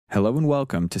Hello and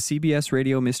welcome to CBS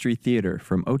Radio Mystery Theater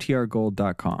from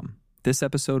OTRGold.com. This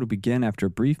episode will begin after a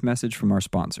brief message from our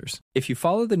sponsors. If you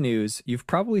follow the news, you've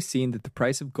probably seen that the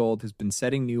price of gold has been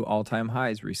setting new all-time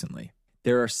highs recently.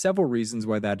 There are several reasons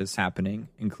why that is happening,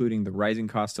 including the rising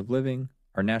cost of living,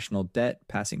 our national debt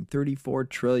passing $34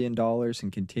 trillion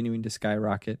and continuing to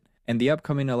skyrocket, and the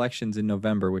upcoming elections in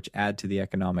November which add to the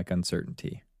economic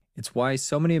uncertainty. It's why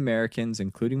so many Americans,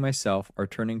 including myself, are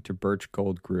turning to Birch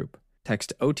Gold Group.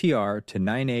 Text OTR to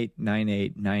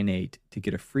 989898 to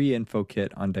get a free info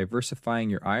kit on diversifying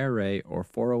your IRA or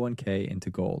 401k into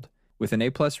gold. With an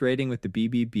A+ rating with the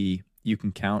BBB, you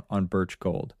can count on Birch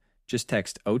Gold. Just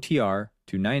text OTR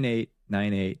to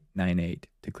 989898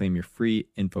 to claim your free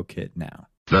info kit now.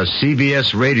 The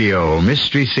CBS Radio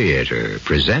Mystery Theater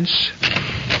presents...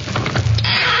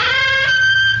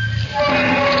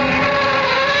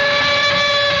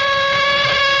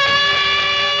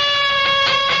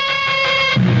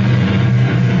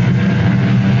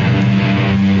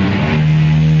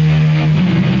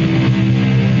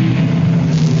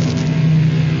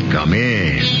 Come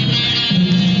in.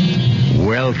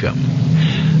 Welcome.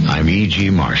 I'm E.G.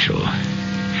 Marshall.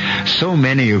 So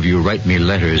many of you write me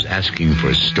letters asking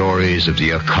for stories of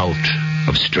the occult,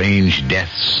 of strange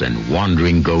deaths and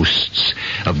wandering ghosts,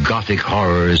 of gothic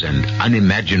horrors and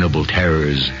unimaginable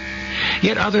terrors.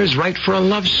 Yet others write for a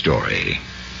love story.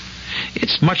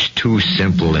 It's much too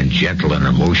simple and gentle an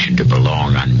emotion to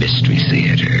belong on Mystery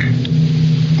Theater.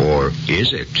 Or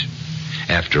is it?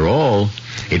 After all,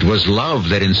 it was love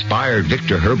that inspired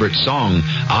Victor Herbert's song,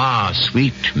 Ah,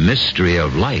 Sweet Mystery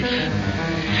of Life.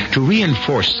 To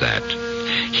reinforce that,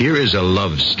 here is a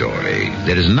love story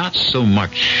that is not so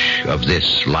much of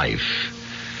this life,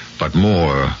 but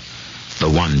more the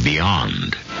one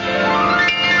beyond.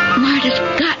 Marta's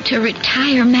got to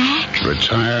retire, Max.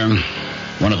 Retire?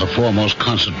 One of the foremost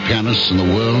concert pianists in the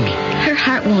world? Her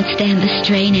heart won't stand the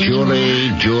strain anymore.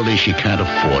 Julie, she can't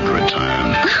afford to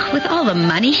retire. With all the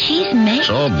money she's made. It's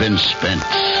all been spent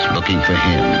looking for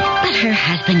him. But her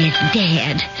husband is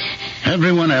dead.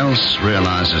 Everyone else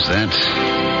realizes that,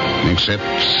 except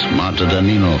Marta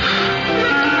Danilov.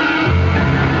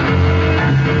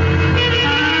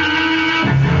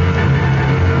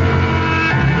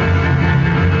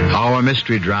 Our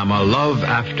mystery drama, Love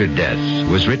After Death,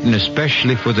 was written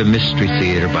especially for the Mystery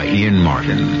Theater by Ian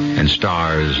Martin and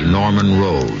stars Norman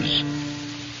Rose.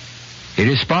 It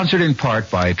is sponsored in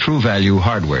part by True Value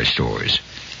Hardware Stores.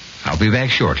 I'll be back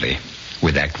shortly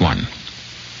with Act One.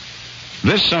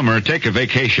 This summer, take a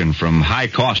vacation from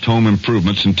high-cost home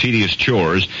improvements and tedious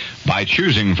chores by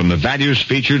choosing from the values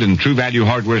featured in True Value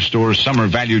Hardware Store's Summer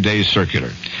Value Days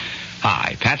circular.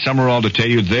 Hi, Pat Summerall to tell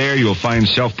you there you'll find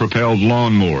self-propelled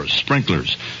lawnmowers,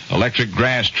 sprinklers, electric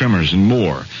grass trimmers, and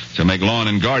more to make lawn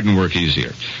and garden work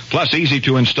easier. Plus,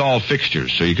 easy-to-install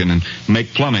fixtures so you can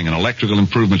make plumbing and electrical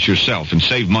improvements yourself and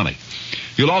save money.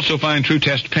 You'll also find True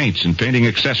Test paints and painting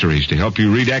accessories to help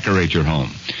you redecorate your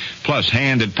home. Plus,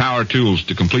 hand and power tools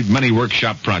to complete many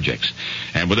workshop projects.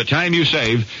 And with the time you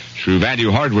save, True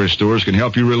Value Hardware Stores can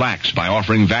help you relax by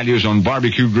offering values on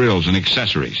barbecue grills and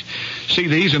accessories. See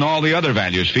these and all the other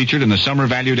values featured in the Summer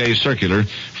Value Days circular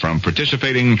from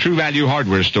participating True Value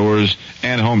Hardware Stores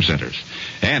and home centers.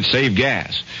 And save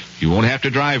gas. You won't have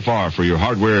to drive far for your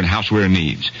hardware and houseware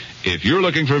needs. If you're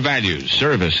looking for values,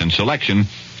 service, and selection,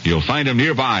 you'll find them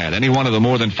nearby at any one of the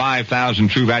more than 5,000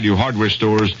 True Value Hardware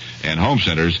Stores and home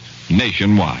centers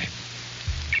nationwide.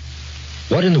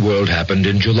 What in the world happened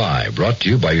in July? Brought to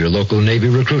you by your local Navy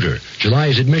recruiter. July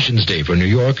is admissions day for New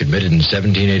York, admitted in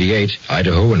 1788.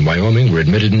 Idaho and Wyoming were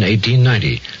admitted in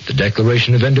 1890. The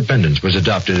Declaration of Independence was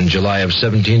adopted in July of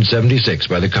 1776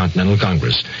 by the Continental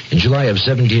Congress. In July of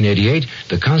 1788,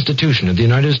 the Constitution of the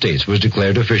United States was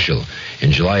declared official.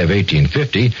 In July of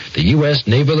 1850, the U.S.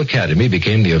 Naval Academy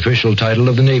became the official title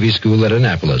of the Navy School at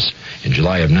Annapolis. In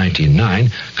July of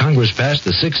 1909, Congress passed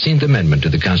the 16th Amendment to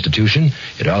the Constitution.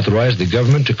 It authorized the government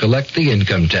to collect the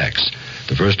income tax.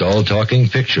 The first all-talking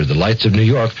picture, The Lights of New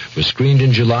York, was screened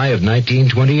in July of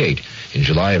 1928. In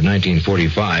July of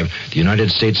 1945, the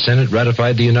United States Senate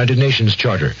ratified the United Nations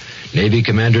Charter. Navy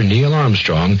Commander Neil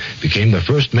Armstrong became the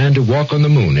first man to walk on the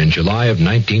moon in July of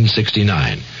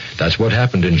 1969. That's what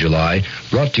happened in July,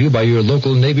 brought to you by your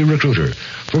local Navy recruiter.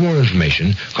 For more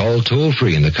information, call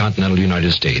toll-free in the continental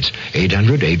United States,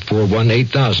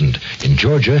 800-841-8000. In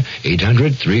Georgia,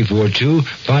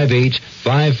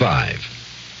 800-342-5855.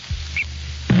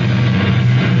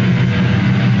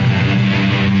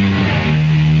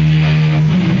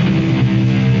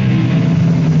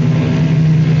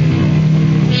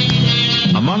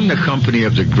 company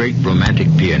of the great romantic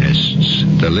pianists,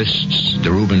 the Liszts, the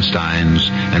Rubinsteins,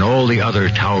 and all the other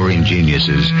towering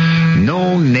geniuses,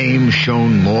 no name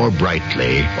shone more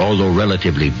brightly, although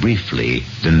relatively briefly,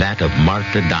 than that of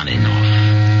Marta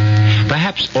Daninoff.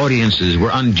 Perhaps audiences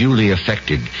were unduly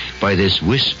affected by this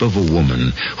wisp of a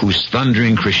woman whose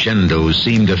thundering crescendos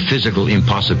seemed a physical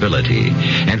impossibility,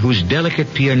 and whose delicate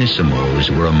pianissimos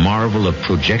were a marvel of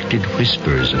projected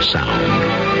whispers of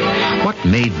sound. What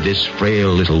made this frail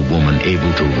little woman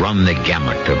able to run the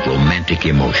gamut of romantic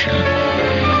emotion?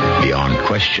 Beyond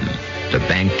question, the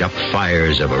banked-up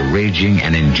fires of a raging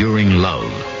and enduring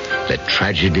love that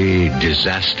tragedy,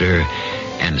 disaster,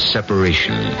 and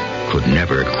separation could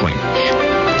never quench.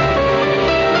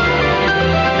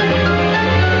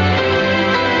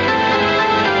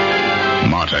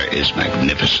 Marta is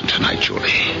magnificent tonight,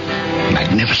 Julie.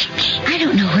 Magnificent. I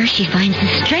don't know where she finds the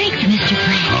strength, Mr.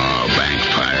 Frank. Oh, bank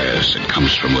fires. It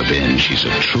comes from within. She's a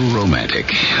true romantic.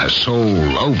 Her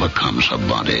soul overcomes her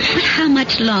body. But how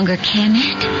much longer can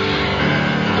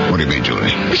it? What do you mean,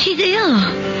 Julie? Well, she's ill.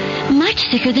 Much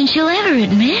sicker than she'll ever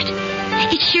admit.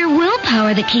 It's sheer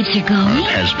willpower that keeps her going. It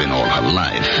has been all her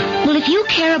life. Well, if you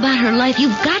care about her life,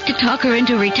 you've got to talk her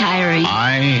into retiring.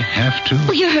 I have to?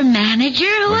 Well, you're her manager.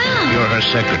 Who else? You're her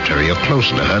secretary. You're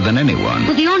closer to her than anyone.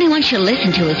 Well, the only one she'll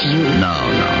listen to is you. No.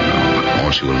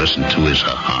 All she will listen to is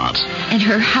her heart. And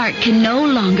her heart can no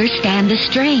longer stand the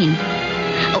strain.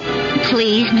 Oh,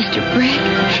 please, Mr.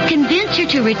 Brick, convince her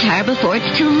to retire before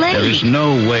it's too late. There is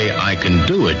no way I can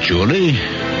do it, Julie.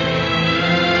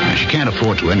 She can't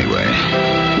afford to anyway.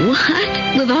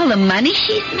 What? With all the money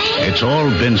she's made? It's all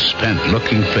been spent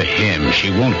looking for him. She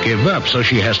won't give up, so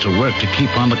she has to work to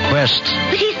keep on the quest.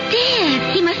 But he's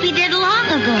dead. He must be dead long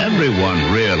ago.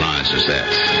 Everyone realizes that.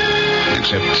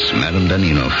 Except Madame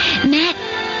Daninoff. Matt,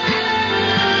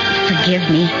 forgive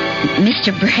me,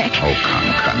 Mr. Brick. Oh,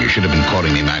 come. You should have been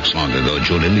calling me Max long ago,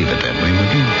 Julie. Leave it that way,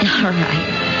 would you? All right,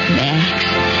 Max.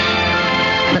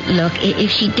 But look,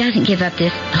 if she doesn't give up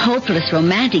this hopeless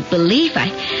romantic belief, I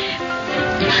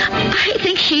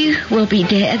think she will be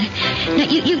dead. Now,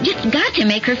 you just got to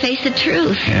make her face the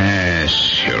truth.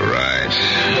 Yes, you're right.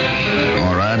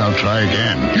 All right, I'll try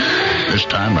again. This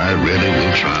time I really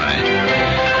will try.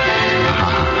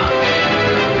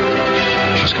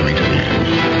 She's coming to the end.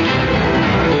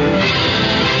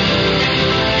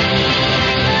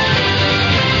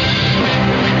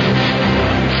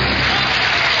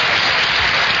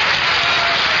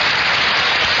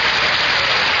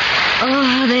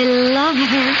 Oh, they love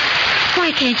her.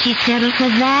 Why can't she settle for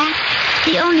that?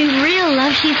 The only real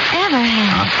love she's ever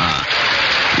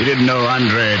had. You didn't know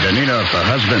Andrei Daninoff, her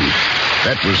husband.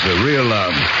 That was the real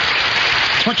love.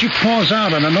 It's what she pours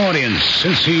out on an audience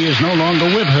since he is no longer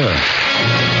with her.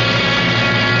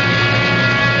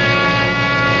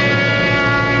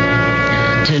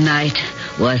 Tonight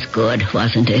was good,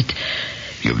 wasn't it?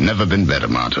 You've never been better,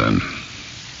 Marta.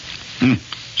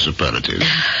 Superlative.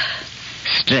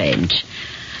 Strange.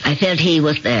 I felt he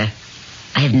was there.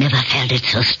 I have never felt it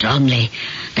so strongly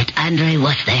that Andrei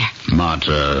was there.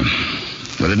 Marta,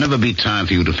 will it never be time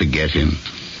for you to forget him?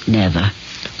 Never.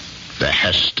 There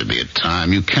has to be a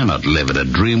time. You cannot live in a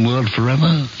dream world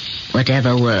forever.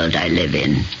 Whatever world I live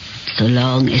in, so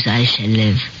long as I shall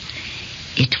live,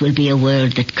 it will be a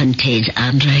world that contains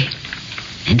Andrei,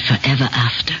 and forever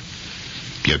after.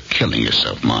 You're killing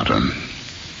yourself, Marta.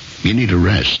 You need a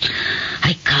rest.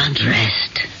 I can't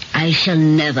rest. I shall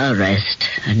never rest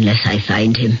unless I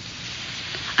find him.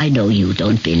 I know you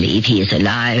don't believe he is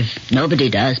alive. Nobody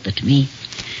does but me.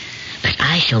 But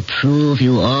I shall prove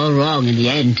you all wrong in the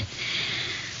end.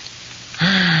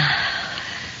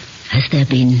 Has there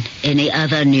been any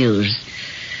other news?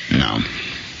 No.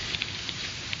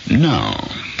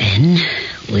 Then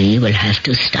we will have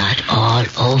to start all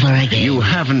over again. You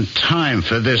haven't time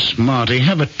for this, Marty. You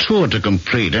have a tour to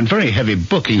complete and very heavy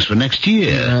bookings for next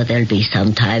year. Oh, there'll be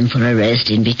some time for a rest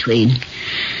in between.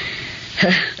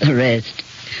 A rest.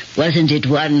 Wasn't it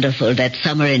wonderful that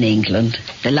summer in England?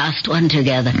 The last one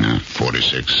together.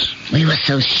 46. We were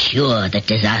so sure that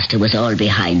disaster was all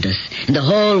behind us, and the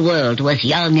whole world was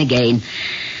young again.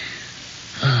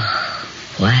 Oh,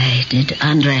 why did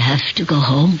Andrei have to go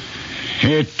home?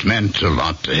 It meant a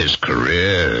lot to his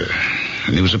career.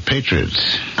 And he was a patriot.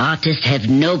 Artists have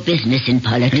no business in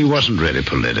politics. He wasn't really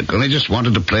political. He just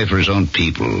wanted to play for his own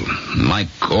people. Like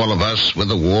all of us, with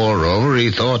the war over, he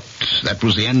thought that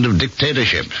was the end of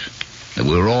dictatorship. That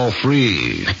we were all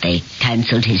free. But they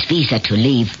cancelled his visa to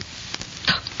leave.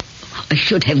 I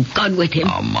should have gone with him.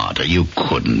 Oh, Marta, you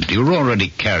couldn't. You were already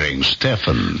carrying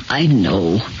Stefan. I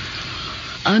know.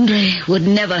 Andre would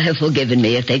never have forgiven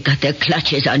me if they got their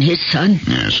clutches on his son.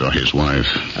 Yes, or his wife.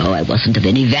 Oh, I wasn't of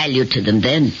any value to them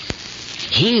then.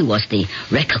 He was the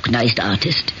recognized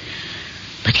artist.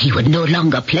 But he would no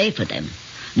longer play for them.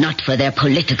 Not for their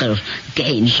political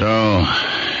gain. So,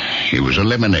 he was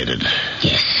eliminated.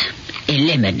 Yes,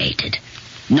 eliminated.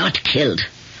 Not killed.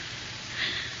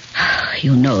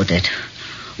 You know that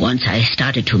once I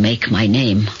started to make my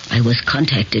name, I was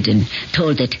contacted and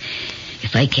told that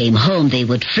if I came home, they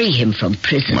would free him from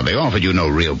prison. Well, they offered you no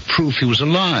real proof he was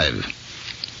alive.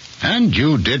 And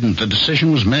you didn't. The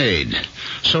decision was made.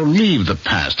 So leave the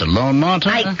past alone, Martha.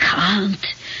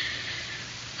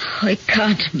 I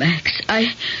can't, Max.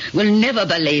 I will never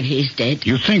believe he's dead.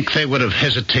 You think they would have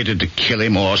hesitated to kill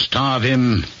him or starve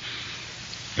him?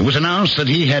 It was announced that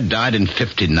he had died in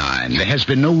 1959. There has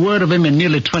been no word of him in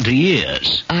nearly 20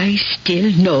 years. I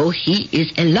still know he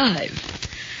is alive.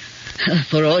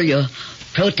 For all your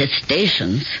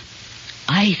protestations,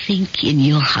 I think in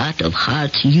your heart of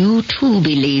hearts you too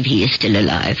believe he is still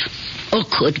alive. Or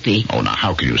could be. Oh, now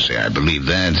how can you say I believe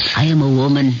that? I am a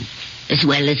woman as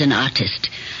well as an artist.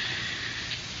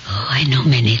 Oh, I know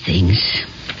many things.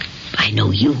 I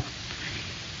know you.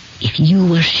 If you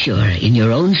were sure in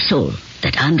your own soul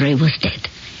that Andre was dead,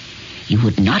 you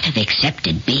would not have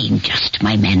accepted being just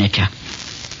my manager.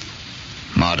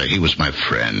 Martha, he was my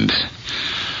friend.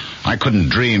 I couldn't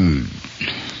dream...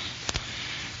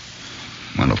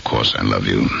 Well, of course I love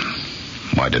you.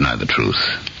 Why deny the truth?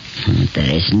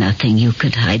 There is nothing you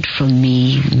could hide from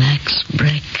me, Max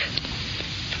Breck.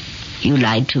 You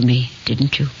lied to me,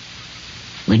 didn't you?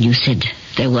 When you said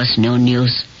there was no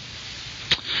news.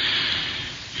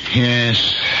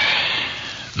 Yes.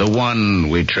 The one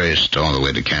we traced all the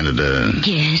way to Canada.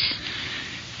 Yes.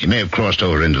 He may have crossed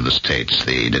over into the States.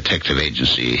 The detective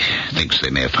agency thinks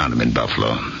they may have found him in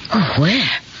Buffalo. Oh, where?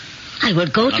 I will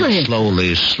go to him.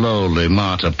 Slowly,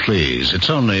 Martha, please. It's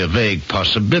only a vague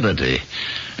possibility.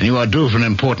 And you are due for an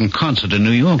important concert in New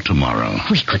York tomorrow.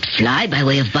 We could fly by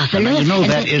way of Buffalo. You know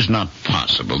that is not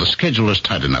possible. The schedule is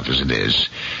tight enough as it is.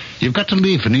 You've got to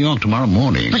leave for New York tomorrow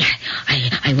morning. But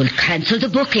I will cancel the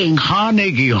booking.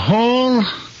 Carnegie Hall?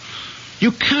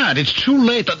 You can't. It's too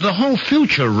late. The whole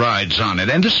future rides on it.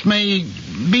 And this may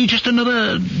be just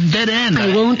another dead end.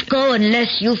 I won't go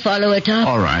unless you follow it up.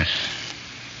 All right.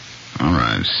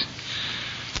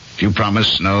 If you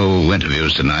promise no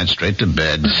interviews tonight, straight to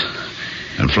bed.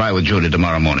 And fly with Julie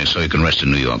tomorrow morning so you can rest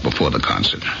in New York before the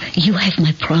concert. You have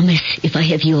my promise, if I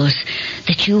have yours,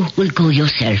 that you will go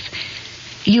yourself.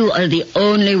 You are the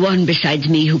only one besides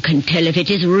me who can tell if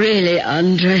it is really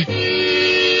Andre.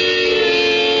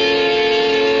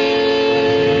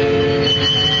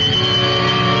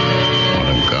 What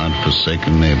a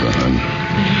God-forsaken neighborhood.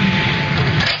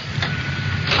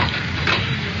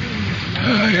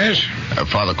 Yes?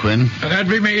 Father Quinn? That'd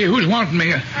be me. Who's wanting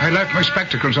me? I left my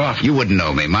spectacles off. You wouldn't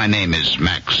know me. My name is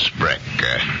Max Breck.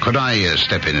 Could I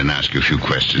step in and ask you a few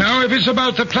questions? Now, if it's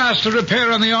about the plaster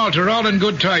repair on the altar, all in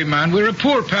good time, man. We're a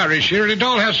poor parish here, and it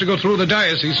all has to go through the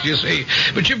diocese, you see.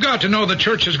 But you've got to know the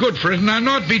church is good for it, and I'll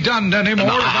not be done anymore.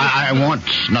 No, I want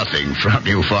nothing from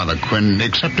you, Father Quinn,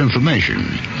 except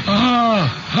information.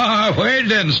 Well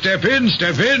then, step in.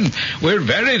 We're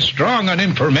very strong on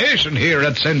information here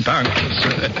at St.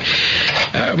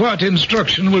 Pancras. What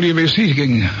instruction will you be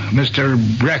seeking, Mr.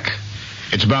 Breck?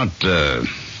 It's about,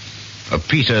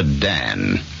 Peter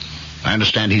Dan. I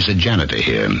understand he's a janitor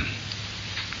here.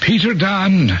 Peter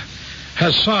Dan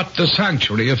has sought the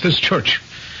sanctuary of this church.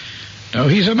 Now,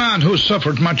 he's a man who's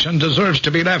suffered much and deserves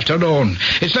to be left alone.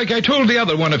 It's like I told the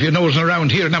other one of you nosing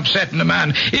around here and upsetting a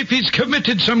man. If he's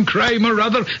committed some crime or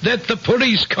other, let the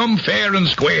police come fair and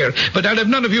square. But I'll have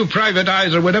none of you private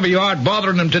eyes or whatever you are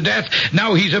bothering him to death.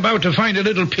 Now he's about to find a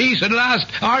little peace at last.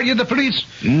 Are you the police?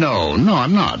 No,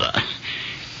 I'm not.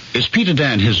 Is Peter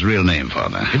Dan his real name,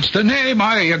 Father? It's the name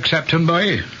I accept him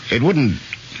by.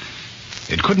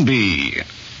 It couldn't be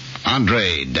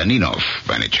Andre Daninov,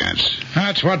 by any chance.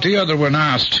 That's what the other one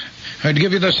asked. I'd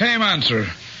give you the same answer.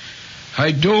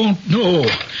 I don't know.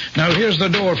 Now, here's the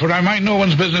door, for I mind no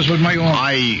one's business with my own.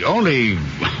 I only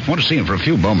want to see him for a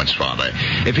few moments, Father.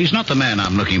 If he's not the man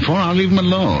I'm looking for, I'll leave him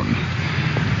alone.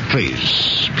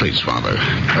 Please, Father,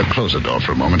 close the door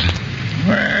for a moment.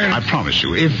 Well, I promise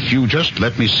you, if you just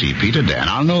let me see Peter Dan,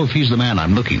 I'll know if he's the man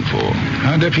I'm looking for.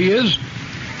 And if he is?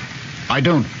 I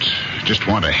don't just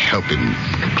want to help him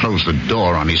close the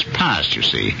door on his past, you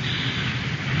see.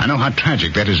 I know how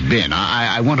tragic that has been.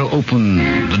 I want to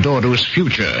open the door to his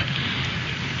future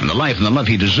and the life and the love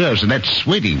he deserves, and that's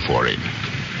waiting for him.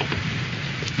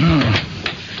 Oh.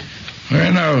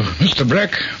 Well, now, Mr.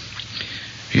 Breck,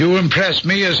 You impress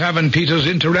me as having Peter's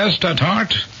interest at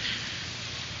heart,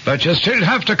 but you still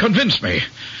have to convince me.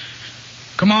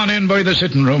 Come on in by the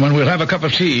sitting room and we'll have a cup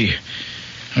of tea,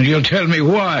 and you'll tell me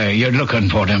why you're looking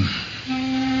for him.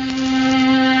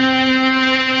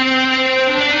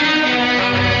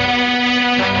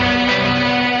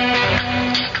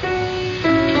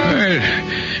 Well,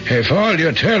 if all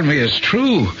you tell me is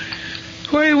true,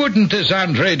 why wouldn't this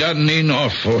Andrei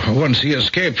Daninov, once he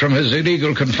escaped from his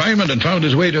illegal confinement and found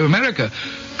his way to America,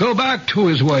 go back to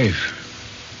his wife?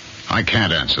 I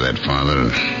can't answer that,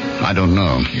 Father. I don't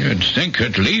know. You'd think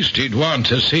at least he'd want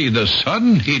to see the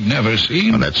son he'd never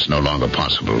seen. Well, that's no longer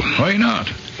possible. Why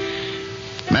not?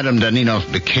 Madame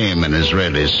Daninov became an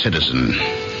Israeli citizen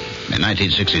in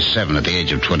 1967 at the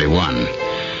age of 21.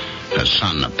 Her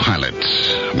son, a pilot,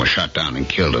 was shot down and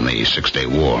killed in the Six-Day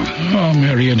War. Oh,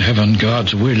 Mary in heaven,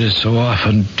 God's will is so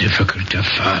often difficult to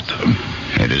fathom.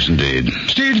 It is indeed.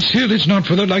 Still, it's not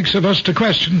for the likes of us to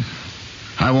question.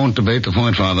 I won't debate the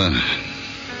point, Father.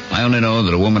 I only know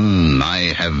that a woman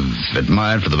I have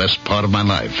admired for the best part of my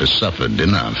life has suffered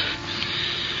enough.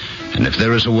 And if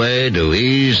there is a way to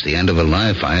ease the end of her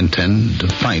life, I intend to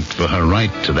fight for her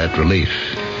right to that relief.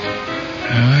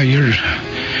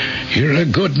 You're a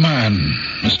good man,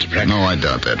 Mr. Breck. No, I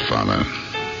doubt that, Father.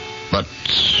 But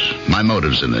my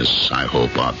motives in this, I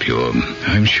hope, are pure.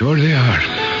 I'm sure they are.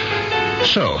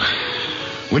 So,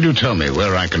 will you tell me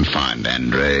where I can find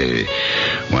Andrei?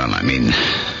 Well, I mean,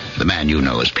 the man you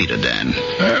know as Peter Dan.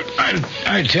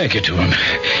 I'll take it to him.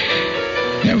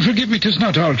 Now, forgive me, 'tis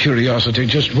not all curiosity,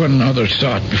 just one other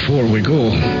thought before we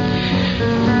go.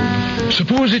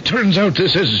 Suppose it turns out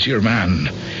this is your man,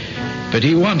 but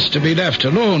he wants to be left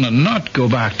alone and not go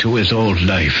back to his old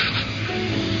life.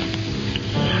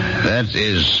 That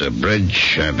is a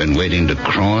bridge I've been waiting to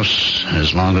cross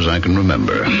as long as I can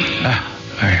remember.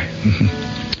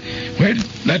 Well,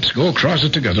 let's go across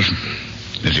it together.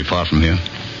 Is he far from here?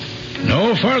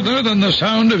 No further than the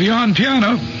sound of yon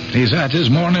piano. He's at his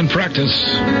morning practice.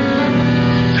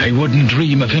 I wouldn't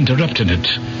dream of interrupting it,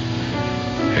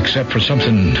 except for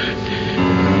something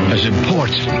as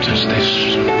important as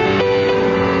this.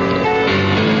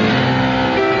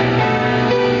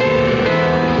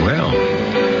 Well,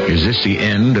 is this the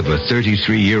end of a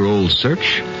 33-year-old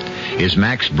search? Is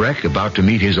Max Breck about to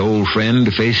meet his old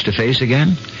friend face to face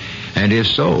again? And if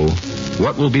so,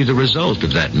 what will be the result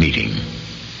of that meeting?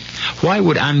 Why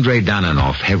would Andrei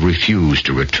Daninov have refused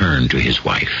to return to his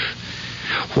wife?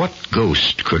 What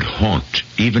ghost could haunt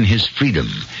even his freedom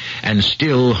and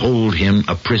still hold him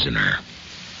a prisoner?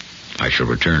 I shall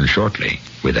return shortly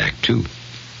with Act 2.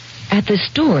 At the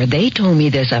store, they told me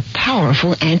there's a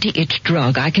powerful anti-itch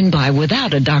drug I can buy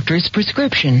without a doctor's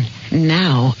prescription.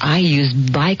 Now, I use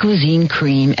Bicozine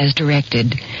cream as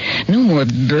directed. No more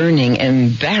burning,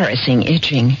 embarrassing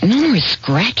itching. No more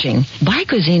scratching.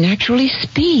 Bicozine actually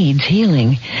speeds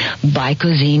healing.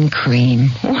 Bicozine cream.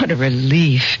 What a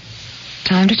relief.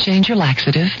 Time to change your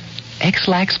laxative.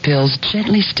 X-Lax pills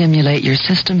gently stimulate your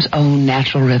system's own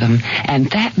natural rhythm, and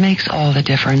that makes all the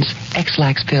difference.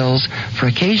 X-Lax pills, for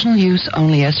occasional use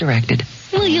only as directed.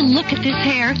 Will you look at this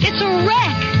hair? It's a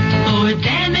wreck. For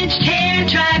damaged hair,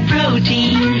 try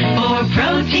Protein. For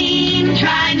protein,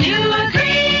 try New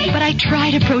Agree. But I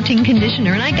tried a protein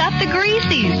conditioner and I got the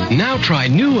greasies. Now try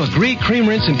New Agree Cream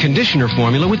Rinse and Conditioner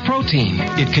formula with protein.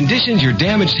 It conditions your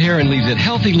damaged hair and leaves it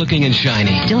healthy looking and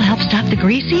shiny. Still helps stop the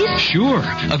greasies? Sure.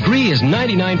 Agree is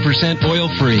 99%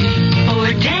 oil-free.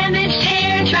 For damaged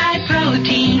hair, try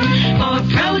Protein. For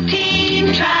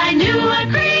protein, try New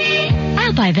Agree.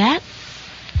 I'll buy that.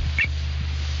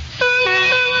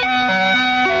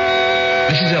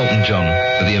 This is Elton John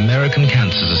for the American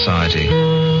Cancer Society.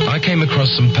 I came across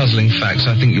some puzzling facts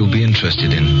I think you'll be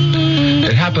interested in.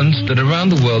 It happens that around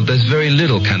the world there's very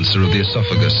little cancer of the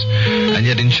esophagus, and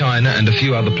yet in China and a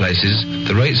few other places,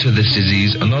 the rates of this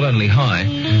disease are not only high,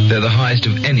 they're the highest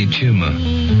of any tumor.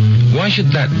 Why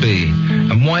should that be?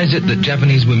 And why is it that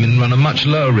Japanese women run a much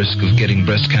lower risk of getting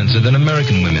breast cancer than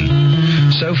American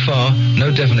women? So far,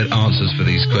 no definite answers for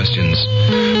these questions.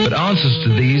 But answers to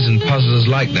these and puzzles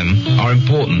like them are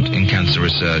important in cancer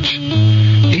research.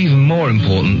 Even more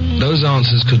important, those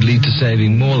answers could lead to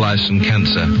saving more lives from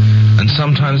cancer and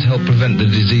sometimes help prevent the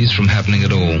disease from happening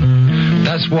at all.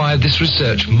 That's why this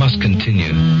research must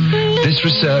continue. This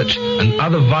research and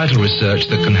other vital research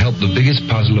that can help the biggest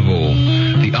puzzle of all,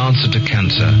 the answer to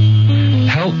cancer.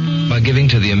 Help by giving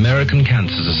to the American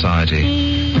Cancer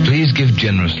Society. Please give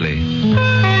generously.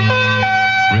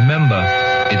 Remember,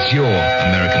 it's your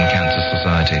American Cancer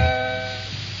Society.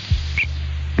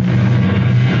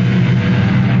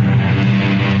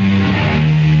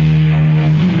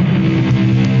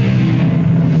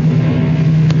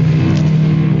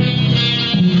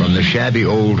 shabby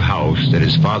old house that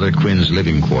is Father Quinn's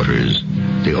living quarters,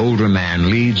 the older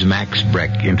man leads Max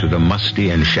Breck into the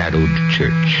musty and shadowed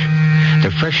church.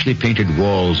 The freshly painted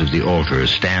walls of the altar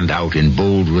stand out in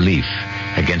bold relief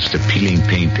against the peeling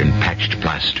paint and patched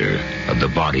plaster of the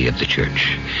body of the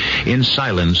church. In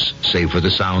silence, save for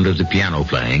the sound of the piano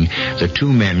playing, the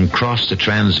two men cross the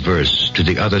transverse to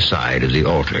the other side of the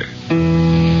altar.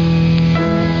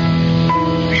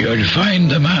 You'll find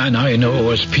the man I know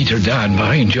as Peter Dan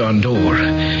behind yon door.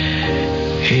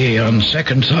 He, on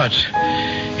second thought,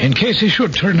 in case he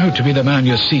should turn out to be the man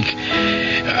you seek,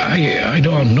 I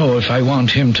don't know if I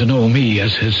want him to know me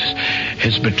as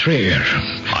his betrayer.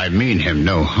 I mean him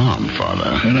no harm,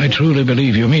 Father. And I truly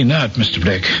believe you mean that, Mr.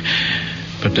 Blake.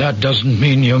 But that doesn't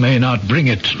mean you may not bring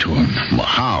it to him. Well,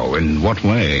 how? In what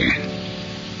way?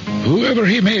 Whoever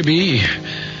he may be,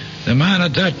 the man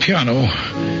at that piano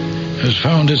has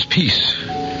found his peace,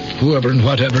 whoever and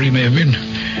whatever he may have been.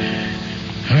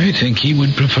 I think he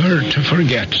would prefer to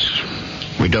forget.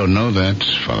 We don't know that,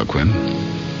 Father Quinn.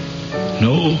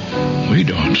 No, we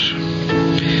don't.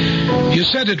 You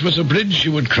said it was a bridge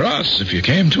you would cross if you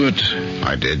came to it.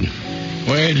 I did.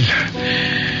 Well,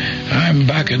 I'm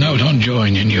backing out on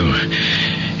joining you.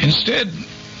 Instead,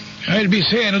 I'll be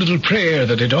saying a little prayer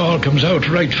that it all comes out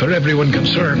right for everyone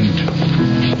concerned.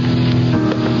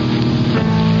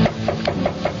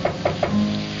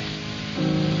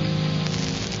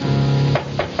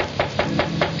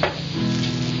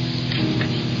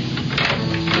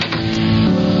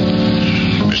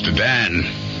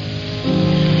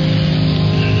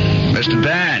 Mr.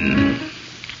 Dan.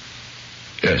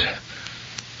 Yes.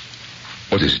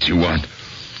 What is it you want?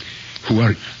 Who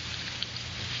are you?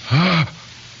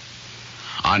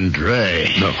 Andre.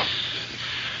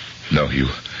 No,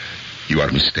 you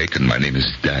are mistaken. My name is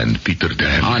Dan, Peter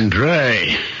Dan.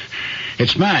 Andre.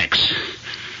 It's Max.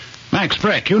 Max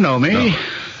Breck, you know me.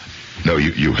 No,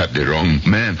 you have the wrong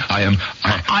man.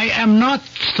 I am not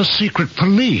the secret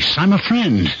police. I'm a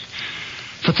friend.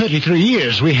 For 33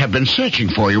 years, we have been searching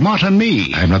for you, Mott and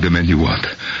me. I am not the man you want.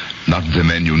 Not the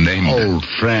man you named. Old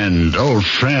friend.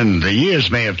 The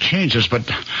years may have changed us, but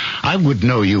I would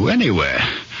know you anywhere.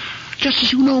 Just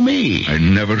as you know me. I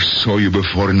never saw you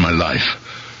before in my life.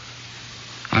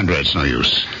 Andre, it's no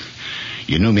use.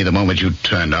 You knew me the moment you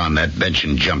turned on that bench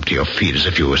and jumped to your feet as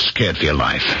if you were scared for your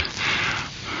life.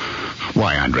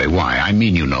 Why, Andre, why? I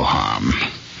mean you no harm.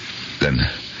 Then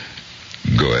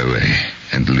go away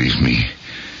and leave me.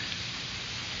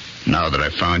 Now that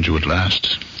I've found you at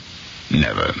last?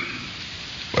 Never.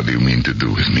 What do you mean to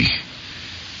do with me?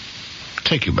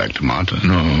 Take you back to Martha.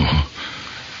 No.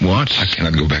 What? I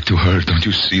cannot go back to her. Don't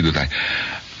you see that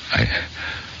I...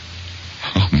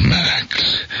 Oh,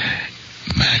 Max.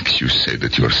 Max, you say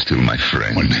that you are still my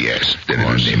friend. Well, yes, then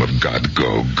in the name of God,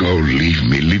 go. Leave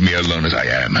me. Leave me alone as I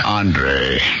am.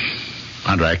 Andre,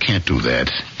 I can't do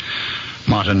that.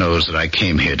 Martha knows that I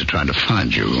came here to try to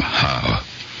find you. How?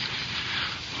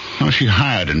 Well, she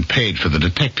hired and paid for the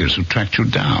detectives who tracked you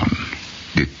down.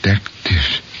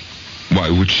 Detectives? Why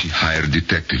would she hire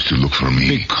detectives to look for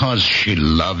me? Because she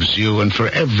loves you, and for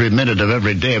every minute of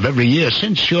every day of every year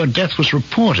since your death was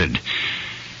reported,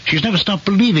 she's never stopped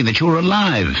believing that you were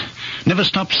alive, never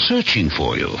stopped searching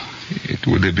for you. It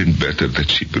would have been better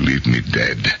that she believed me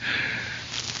dead.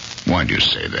 Why do you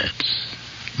say that?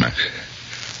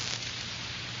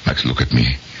 Max, look at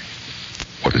me.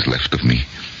 What is left of me?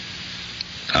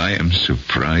 I am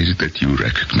surprised that you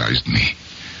recognized me.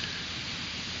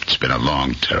 It's been a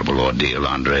long, terrible ordeal,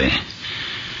 Andre.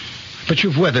 But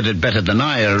you've weathered it better than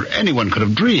I or anyone could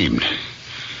have dreamed.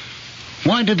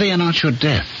 Why did they announce your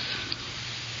death?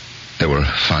 There were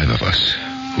 5 of us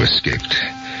who escaped.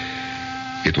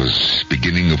 It was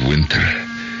beginning of winter.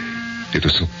 It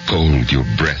was so cold your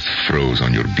breath froze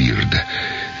on your beard.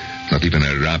 Not even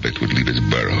a rabbit would leave its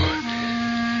burrow.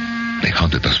 They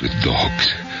hunted us with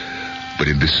dogs. But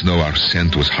in the snow our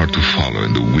scent was hard to follow,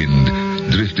 and the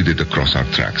wind drifted it across our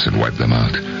tracks and wiped them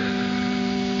out.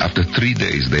 After 3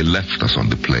 days they left us on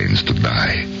the plains to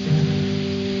die.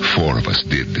 4 of us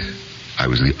did. I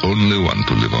was the only one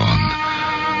to live on.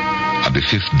 On the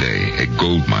 5th day, a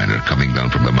gold miner coming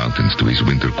down from the mountains to his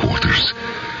winter quarters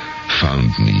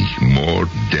found me more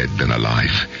dead than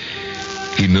alive.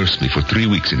 He nursed me for 3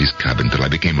 weeks in his cabin till I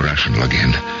became rational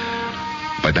again.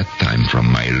 By that time,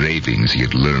 from my ravings, he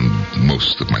had learned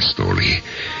most of my story.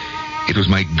 It was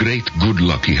my great good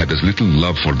luck he had as little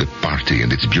love for the party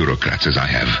and its bureaucrats as I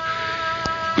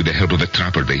have. With the help of a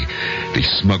trapper, they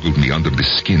smuggled me under the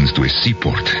skins to a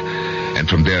seaport. And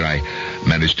from there, I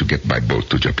managed to get by boat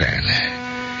to Japan.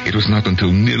 It was not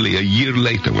until nearly a year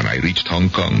later when I reached Hong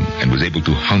Kong and was able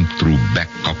to hunt through back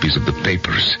copies of the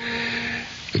papers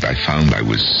that I found I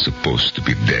was supposed to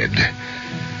be dead.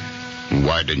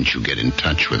 Why didn't you get in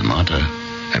touch with Marta?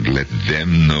 And let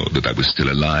them know that I was still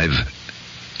alive?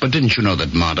 But didn't you know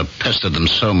that Marta pestered them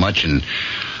so much and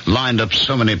lined up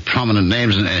so many prominent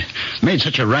names and made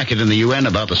such a racket in the UN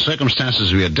about the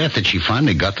circumstances of your death that she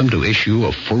finally got them to issue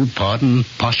a full pardon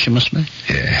posthumously?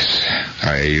 Yes,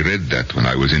 I read that when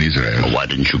I was in Israel. Well, why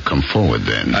didn't you come forward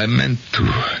then? I meant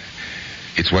to.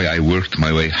 It's why I worked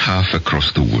my way half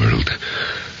across the world.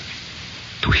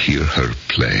 To hear her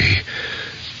play.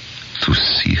 To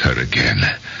see her again.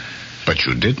 But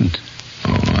you didn't.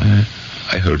 Oh,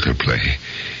 I heard her play.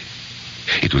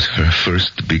 It was her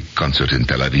first big concert in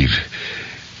Tel Aviv.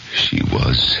 She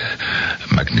was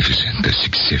magnificent, a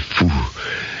succès fou.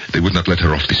 They would not let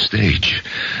her off the stage.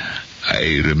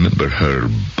 I remember her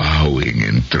bowing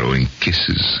and throwing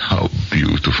kisses. How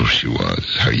beautiful she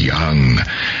was. Her young,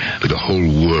 with the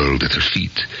whole world at her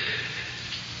feet.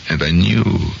 And I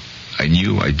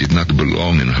knew I did not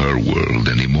belong in her world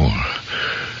anymore.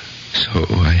 So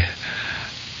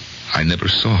I never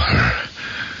saw her.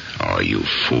 Oh, you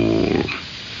fool.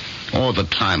 All the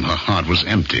time her heart was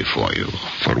empty for you.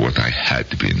 For what I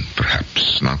had been,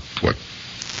 perhaps, not what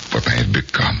I have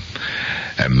become.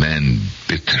 A man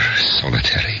bitter,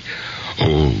 solitary,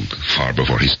 old, far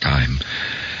before his time.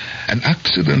 An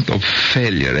accident of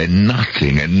failure, a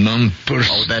nothing, a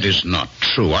non-person. Oh, that is not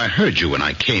true. I heard you when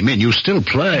I came in. You still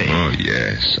play. Oh,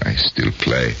 yes, I still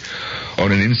play.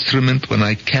 On an instrument when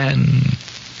I can,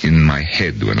 in my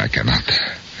head when I cannot.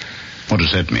 What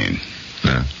does that mean?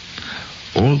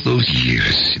 All those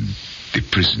years in the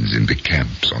prisons, in the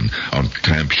camps, on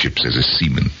tramp ships as a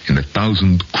seaman, in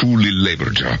 1,000 coolie labor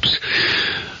jobs.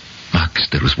 Max,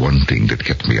 there was one thing that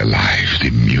kept me alive, the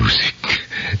music.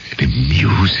 The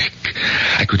music.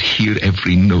 I could hear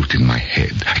every note in my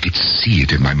head. I could see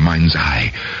it in my mind's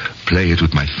eye. Play it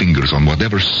with my fingers on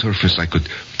whatever surface I could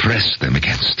press them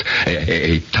against.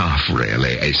 A taffrail,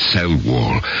 a cell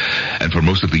wall. And for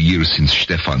most of the years since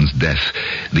Stefan's death,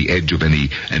 the edge of any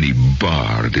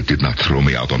bar that did not throw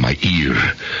me out on my ear.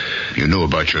 You knew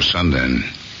about your son then?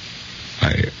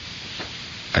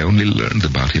 I only learned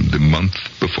about him the month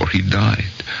before he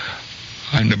died.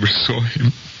 I never saw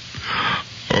him.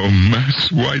 Oh,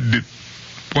 Max, why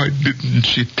didn't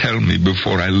she tell me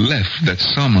before I left that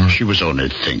summer? She was only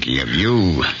thinking of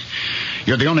you.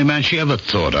 You're the only man she ever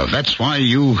thought of. That's why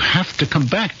you have to come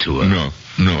back to her.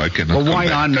 No, I cannot. Well,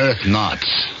 why on earth not?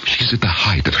 She's at the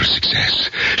height of her success.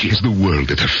 She has the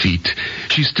world at her feet.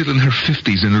 She's still in her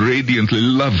 50s and radiantly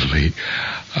lovely.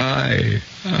 I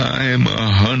am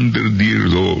 100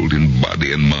 years old in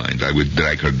body and mind. I would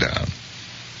drag her down.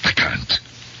 I can't.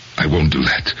 I won't do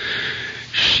that.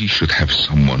 She should have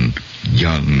someone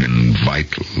young and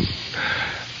vital.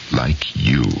 Like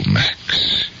you,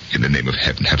 Max. In the name of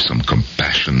heaven, have some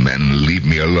compassion, man. Leave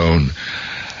me alone.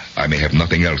 I may have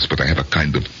nothing else, but I have a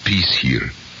kind of peace here.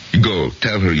 Go,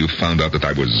 tell her you found out that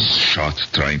I was shot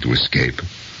trying to escape.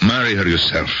 Marry her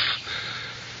yourself.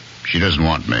 She doesn't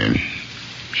want me.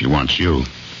 She wants you.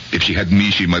 If she had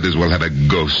me, she might as well have a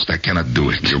ghost. I cannot do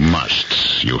it. You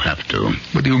must. You have to.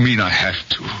 What do you mean I have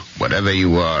to? Whatever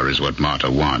you are is what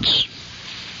Marta wants.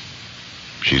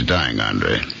 She's dying,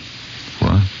 Andre.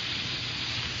 What?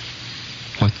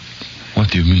 What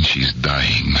do you mean she's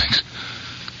dying, Max?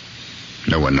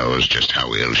 No one knows just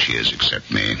how ill she is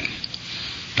except me.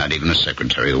 Not even the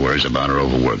secretary who worries about her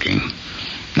overworking.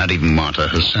 Not even Marta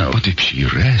herself. But if she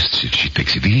rests, if she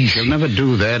takes it easy... She'll never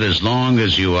do that as long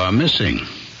as you are missing.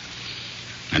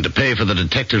 And to pay for the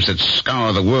detectives that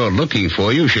scour the world looking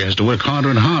for you, she has to work harder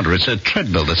and harder. It's a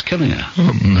treadmill that's killing her.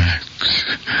 Oh, Max.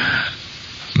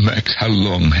 Max, how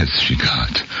long has she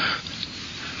got?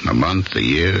 A month, a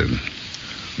year.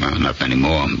 Well, not many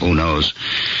more. Who knows?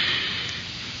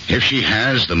 If she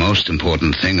has the most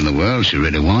important thing in the world she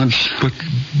really wants. But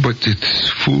it's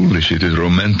foolish. It is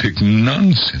romantic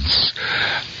nonsense.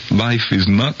 Life is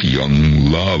not young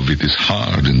love. It is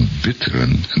hard and bitter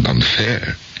and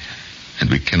unfair. And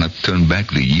we cannot turn back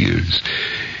the years.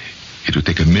 It would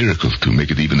take a miracle to make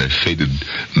it even a faded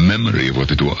memory of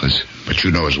what it was. But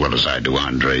you know as well as I do,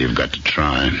 Andre, you've got to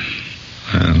try.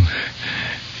 Well,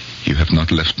 you have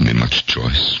not left me much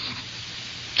choice.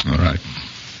 All right.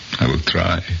 I will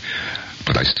try.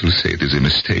 But I still say it is a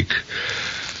mistake.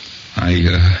 I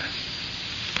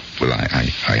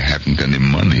haven't any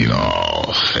money.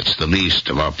 No, it's the least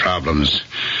of our problems.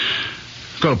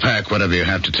 Go pack whatever you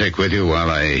have to take with you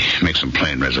while I make some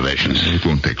plane reservations. It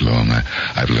won't take long.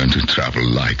 I've learned to travel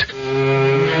light.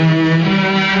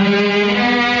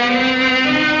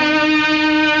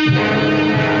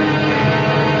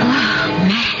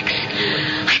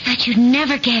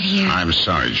 never get here. I'm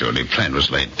sorry, Julie. Plane was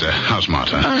late. How's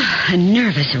Martha? Oh, a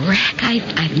nervous wreck.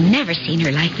 I've never seen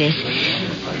her like this.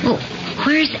 Oh,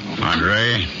 where's...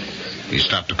 Andre? He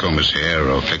stopped to comb his hair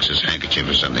or fix his handkerchief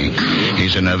or something.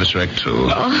 He's a nervous wreck, too.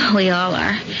 Oh, we all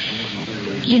are.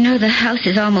 You know, the house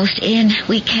is almost in.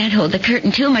 We can't hold the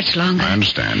curtain too much longer. I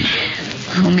understand.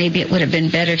 Oh, maybe it would have been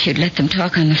better if you'd let them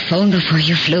talk on the phone before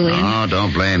you flew in. Oh,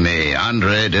 don't blame me.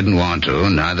 Andre didn't want to.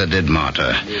 Neither did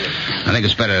Martha. I think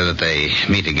it's better that they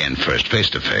meet again first, face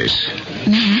to face.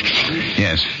 Max?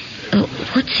 Yes?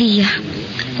 What's he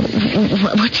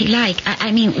like?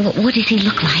 I mean, what does he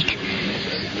look like?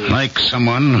 Like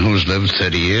someone who's lived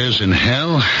 30 years in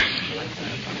hell.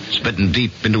 It's bitten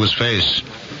deep into his face.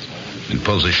 It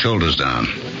pulls his shoulders down.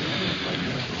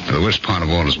 The worst part of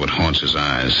all is what haunts his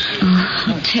eyes.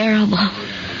 Oh, terrible.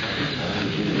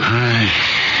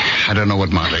 I don't know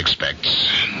what Martha expects.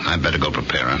 I'd better go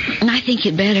prepare her. I think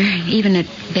you'd better. Even at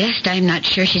best, I'm not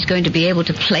sure she's going to be able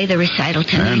to play the recital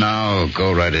tonight. And I'll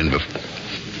go right in before...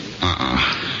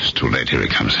 It's too late. Here he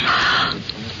comes.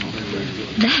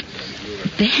 That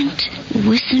bent,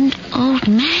 wizened old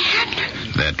man?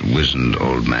 That wizened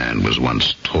old man was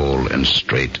once tall and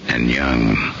straight and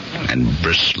young and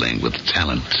bristling with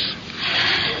talent.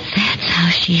 That's how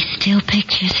she still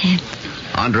pictures him.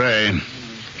 Andre,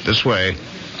 this way.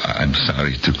 I'm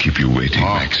sorry to keep you waiting,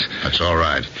 Max. That's all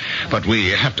right. But we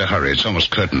have to hurry. It's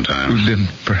almost curtain time. Then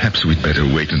perhaps we'd better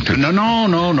wait until... No.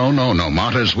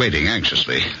 Martha's waiting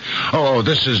anxiously. Oh,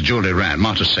 this is Julie Rand,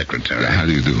 Martha's secretary. How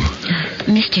do you do?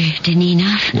 Mr.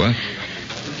 Daninoff. What?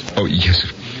 Oh, yes,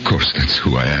 of course, that's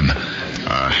who I am.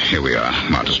 Here we are,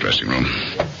 Martha's dressing room.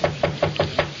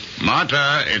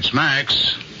 Martha, it's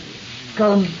Max.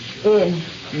 Come in,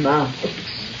 Max.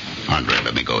 Andre,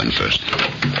 let me go in first.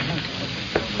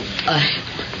 I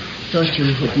thought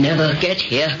you would never get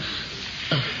here.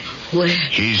 Where?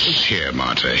 He's here,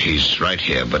 Martha. He's right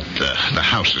here, but the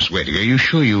house is waiting. Are you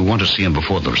sure you want to see him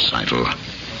before the recital?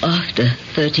 After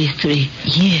 33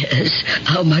 years,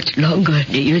 how much longer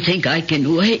do you think I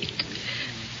can wait?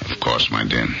 Of course, my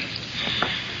dear.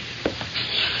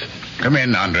 Come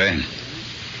in, Andre.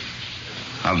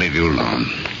 I'll leave you alone.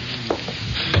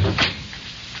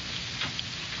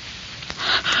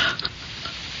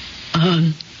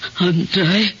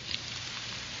 Andre?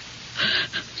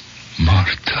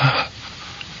 Martha.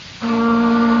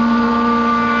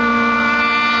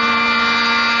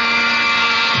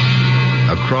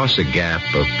 Across a gap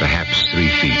of perhaps 3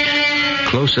 feet,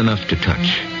 close enough to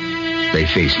touch, they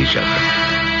face each other.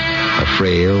 A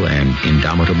frail and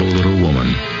indomitable little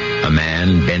woman, a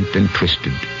man bent and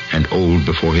twisted and old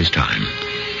before his time.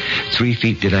 3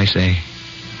 feet, did I say?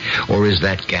 Or is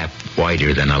that gap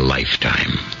wider than a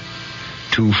lifetime?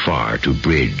 Too far to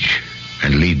bridge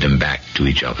and lead them back to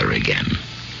each other again.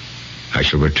 I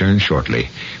shall return shortly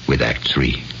with Act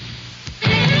 3.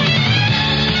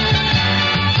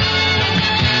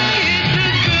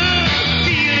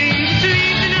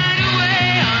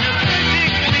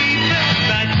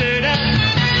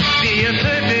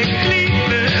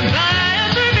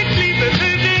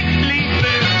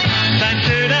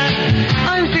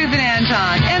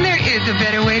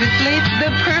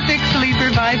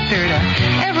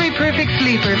 Every perfect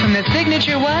sleeper, from the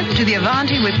Signature One to the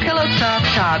Avanti with Pillow Soft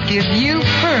Top, gives you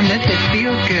firmness that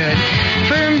feels good.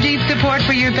 Firm, deep support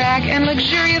for your back and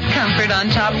luxurious comfort on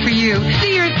top for you.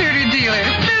 See your Serta dealer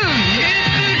soon. It's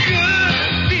a good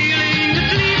feeling to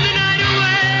sleep the night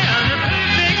away on a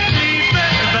perfect sleeper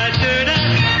by Serta.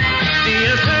 Be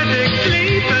a perfect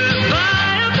sleeper by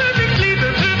a perfect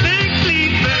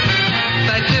sleeper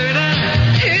by Serta.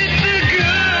 It's a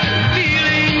good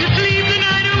feeling to sleep the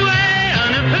night away on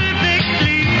a perfect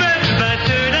sleeper by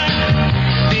Serta.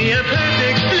 Be a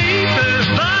perfect sleeper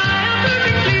by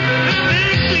a perfect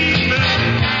sleeper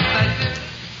by Serta.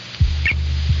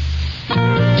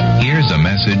 Here's a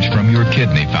message from your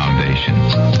Kidney Foundation.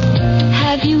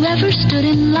 Have you ever stood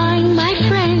in line, my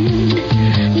friend?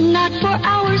 Not for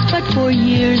hours, but for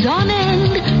years on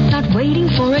end. Not waiting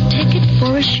for a ticket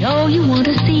for a show you want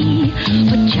to see,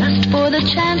 but just for the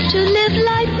chance to live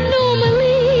life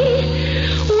normally.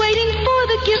 Waiting for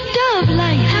the gift of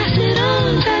life. Pass it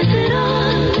on, pass it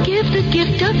on. Give the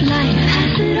gift of life.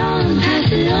 Pass it on,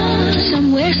 pass it on.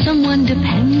 Somewhere someone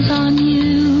depends on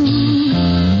you.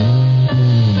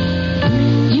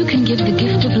 You can give the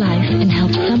gift of life and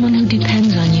help someone who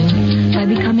depends on you by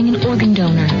becoming an organ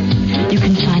donor. You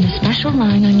can sign a special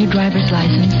line on your driver's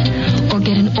license or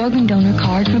get an organ donor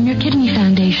card from your Kidney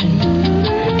Foundation.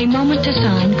 A moment to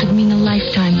sign could mean a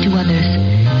lifetime to others.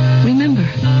 Remember,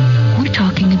 we're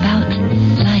talking about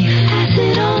life. Pass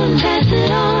it on, pass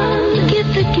it on. Give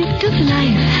the gift of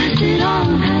life. Pass it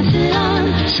on, pass it on.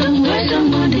 Somewhere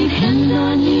someone depends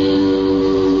on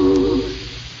you.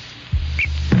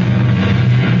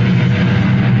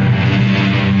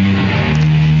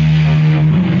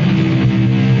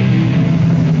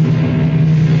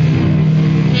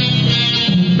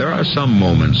 There are some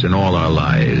moments in all our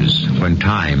lives when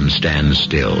time stands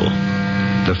still.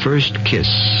 The first kiss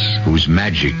whose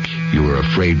magic you were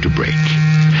afraid to break.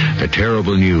 The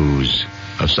terrible news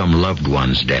of some loved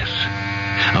one's death.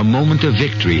 A moment of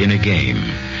victory in a game,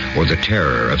 or the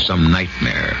terror of some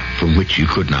nightmare from which you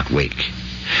could not wake.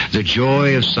 The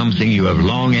joy of something you have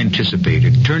long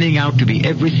anticipated turning out to be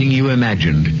everything you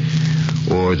imagined,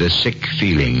 or the sick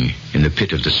feeling in the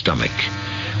pit of the stomach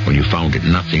when you found it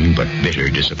nothing but bitter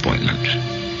disappointment.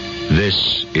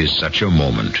 This is such a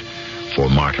moment for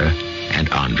Marta and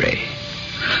Andre.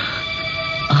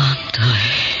 Andre.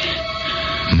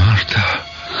 Marta.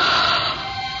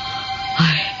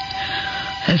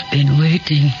 I've been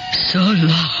waiting so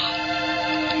long.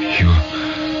 You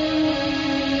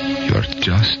are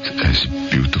just as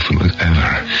beautiful as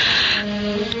ever.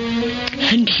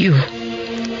 And you,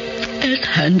 as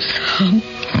handsome.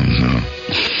 Oh, no.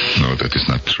 No, that is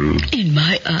not true. In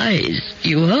my eyes,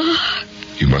 you are.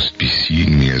 You must be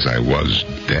seeing me as I was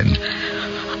then.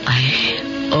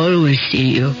 I always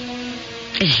see you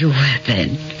as you were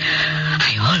then.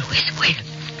 I always will.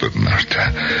 But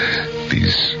Marta,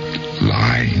 these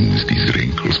lines, these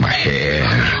wrinkles, my hair.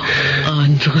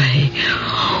 Andre,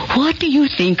 what do you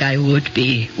think I would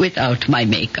be without my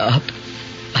makeup?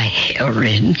 My hair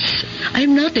rinse.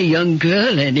 I'm not a young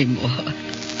girl anymore.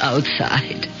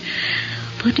 Outside.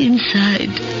 But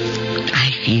inside,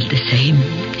 I feel the same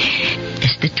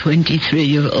as the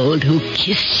 23-year-old who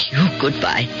kissed you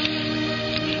goodbye.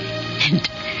 And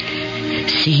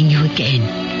seeing you again,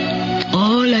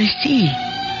 all I see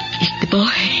is the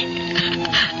boy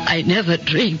I never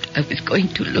dreamed I was going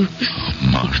to lose. Oh,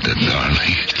 Marta, darling.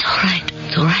 It's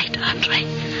all right, Andre.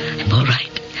 I'm all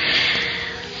right.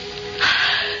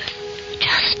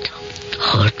 Just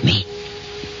hold me.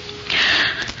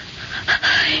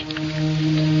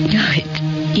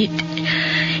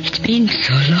 It's been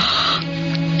so long.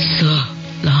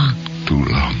 Too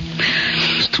long.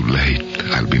 It's too late.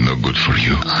 I'll be no good for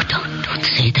you. Oh, don't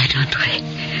say that, Andre.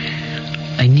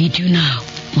 I need you now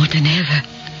more than ever.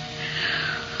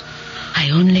 I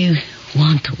only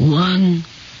want one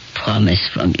promise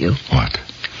from you. What?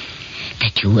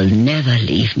 That you will never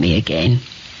leave me again.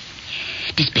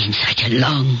 It has been such a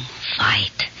long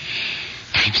fight.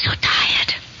 I'm so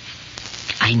tired.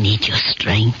 I need your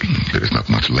strength. There is not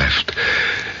much left.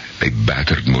 They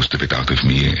battered most of it out of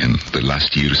me, and the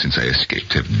last year since I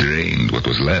escaped have drained what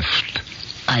was left.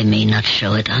 I may not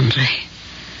show it, Andre,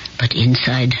 but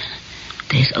inside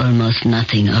there's almost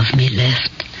nothing of me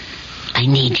left. I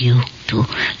need you to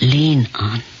lean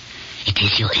on. It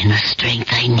is your inner strength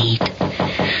I need.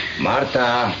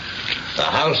 Marta, the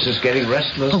house is getting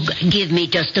restless. Oh, give me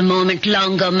just a moment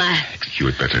longer, Max. You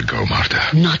had better go, Marta.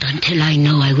 Not until I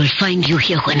know I will find you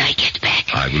here when I get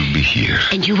back. I will be here.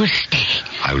 And you will stay.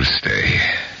 I will stay.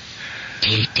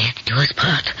 Till death do us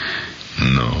part.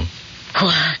 No.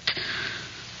 What?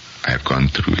 I have gone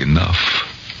through enough.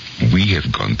 We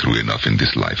have gone through enough in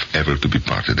this life ever to be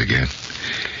parted again.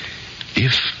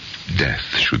 If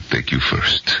death should take you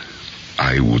first,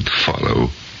 I would follow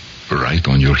right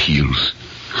on your heels.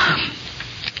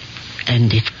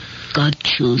 And if God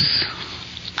choose,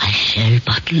 I shall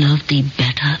but love thee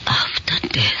better after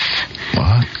death.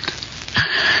 What?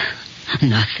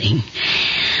 Nothing.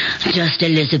 Just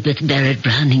Elizabeth Barrett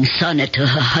Browning's sonnet to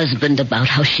her husband about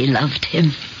how she loved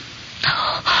him.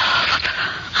 Oh,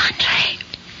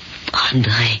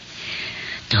 Andre,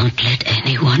 don't let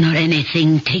anyone or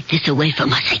anything take this away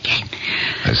from us again.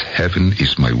 As heaven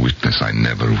is my witness, I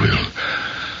never will.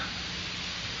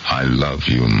 I love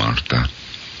you, Marta.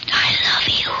 I love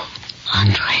you,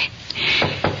 Andre.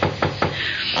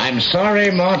 I'm sorry,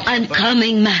 Marta. I'm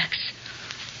coming, Max.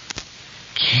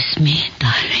 Kiss me,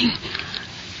 darling.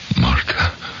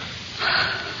 Marta.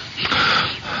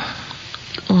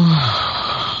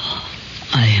 Oh,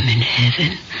 I am in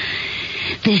heaven.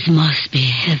 This must be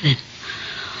heaven.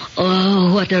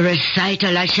 Oh, what a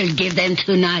recital I shall give them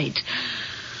tonight.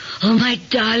 Oh, my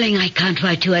darling, I can't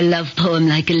write you a love poem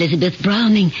like Elizabeth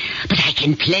Browning, but I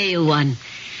can play you one.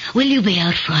 Will you be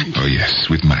out front? Oh, yes,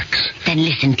 with Max. Then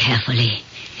listen carefully.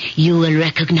 You will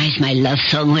recognize my love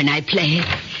song when I play it.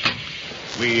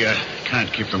 We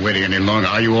can't keep them waiting any longer.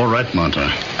 Are you all right, Marta?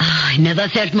 Oh, I never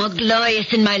felt more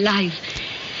glorious in my life.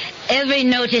 Every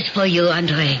note is for you,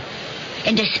 Andre.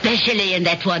 And especially in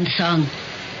that one song.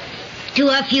 To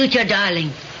our future,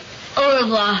 darling. Au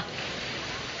revoir.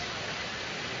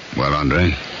 Well,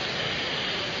 Andre,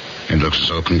 It looks as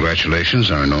though congratulations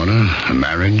are in order. The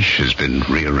marriage has been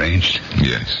rearranged.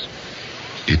 Yes.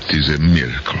 It is a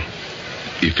miracle.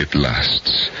 If it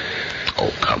lasts.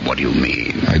 Oh, come, what do you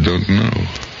mean? I don't know.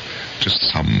 Just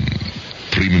some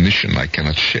premonition I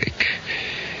cannot shake.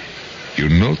 You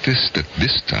notice that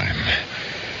this time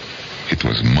it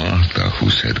was Martha who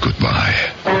said goodbye.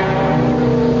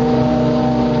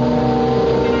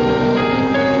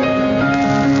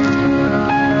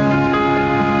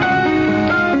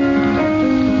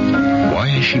 Why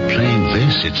is she playing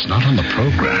this? It's not on the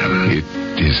program. It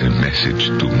is a message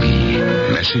to me.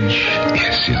 Message?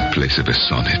 Yes, in place of a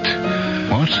sonnet.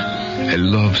 What? A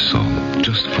love song,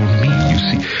 just for me, you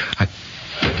see.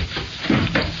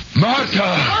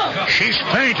 Martha! She's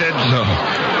fainted.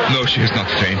 No, she has not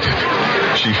fainted.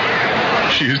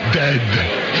 She is dead.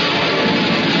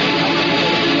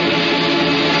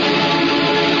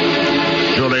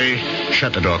 Julie,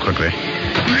 shut the door quickly.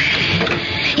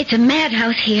 It's a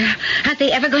madhouse here. Aren't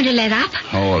they ever going to let up?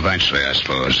 Oh, eventually, I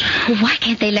suppose. Why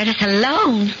can't they let us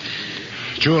alone?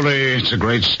 Julie, it's a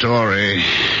great story.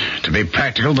 To be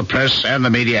practical, the press and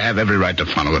the media have every right to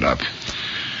follow it up.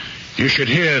 You should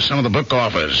hear some of the book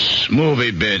offers,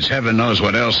 movie bids, heaven knows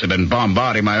what else they've been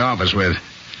bombarding my office with.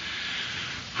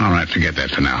 All right, forget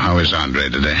that for now. How is Andre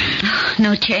today? Oh,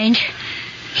 no change.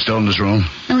 Still in his room?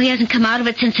 No, he hasn't come out of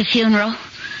it since the funeral.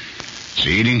 Is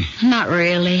he eating? Not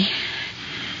really.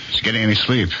 Is he getting any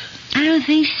sleep? I don't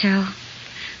think so.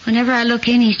 Whenever I look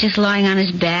in, he's just lying on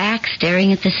his back,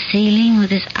 staring at the ceiling with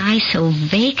his eyes so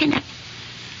vacant.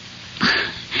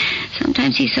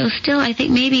 Sometimes he's so still, I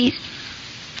think maybe...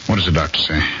 What does the doctor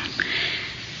say?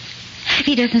 If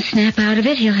he doesn't snap out of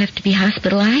it, he'll have to be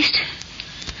hospitalized.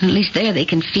 At least there they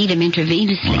can feed him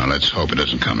intravenously. Well, let's hope it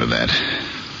doesn't come to that.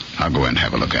 I'll go in and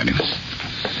have a look at him.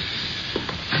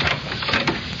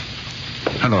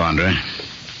 Hello, Andre.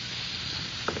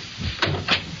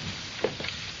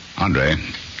 Andre,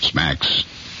 it's Max.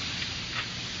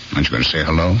 Aren't you going to say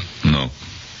hello? No.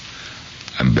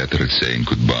 I'm better at saying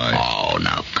goodbye. Oh,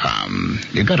 now come.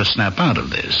 You got to snap out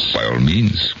of this. By all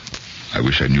means. I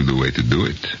wish I knew the way to do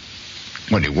it.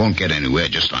 Well, you won't get anywhere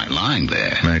just by lying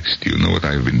there. Max, do you know what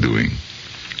I have been doing?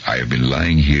 I have been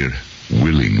lying here,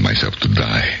 willing myself to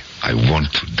die. I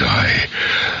want to die,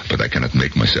 but I cannot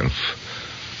make myself.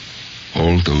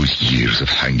 All those years of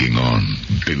hanging on,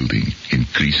 building,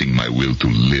 increasing my will to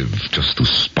live, just to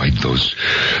spite those...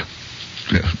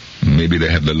 maybe they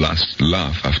have the last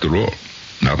laugh after all.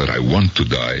 Now that I want to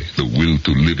die, the will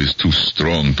to live is too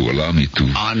strong to allow me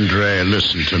to... Andre,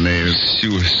 listen to me.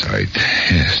 Suicide.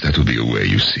 Yes, that would be a way,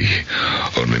 you see.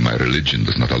 Only my religion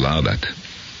does not allow that.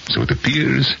 So it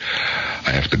appears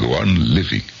I have to go on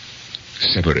living,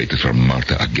 separated from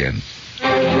Martha again.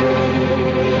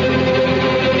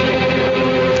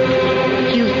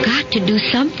 You've got to do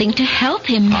something to help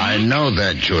him. I know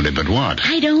that, Julie, but what?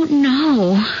 I don't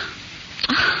know.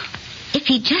 If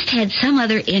he just had some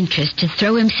other interest to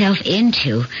throw himself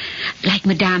into, like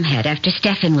Madame had after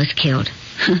Stefan was killed.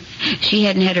 She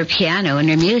hadn't had her piano and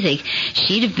her music.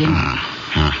 She'd have been...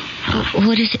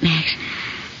 What is it, Max?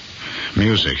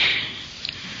 Music.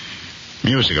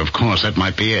 Music, of course. That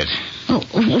might be it. Oh,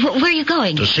 where are you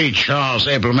going? To see Charles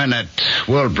Abelman at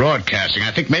World Broadcasting.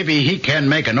 I think maybe he can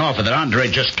make an offer that Andre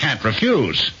just can't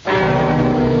refuse.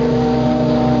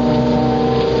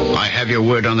 Have your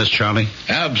word on this, Charlie?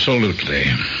 Absolutely.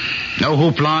 No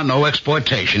hoopla, no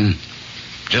exploitation.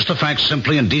 Just the facts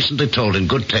simply and decently told in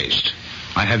good taste.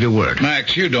 I have your word.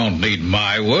 Max, you don't need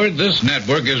my word. This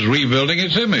network is rebuilding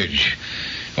its image.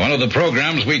 One of the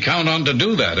programs we count on to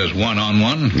do that is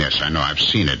one-on-one. Yes, I know. I've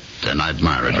seen it, and I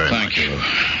admire it very much. Thank you.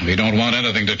 We don't want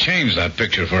anything to change that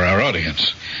picture for our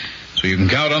audience. So you can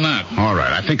count on that. All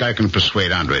right. I think I can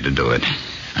persuade Andre to do it.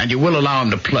 And you will allow him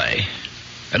to play.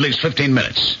 At least 15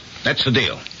 minutes. That's the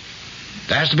deal.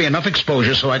 There has to be enough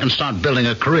exposure so I can start building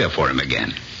a career for him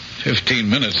again. 15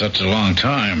 minutes, that's a long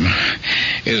time.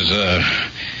 Is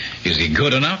he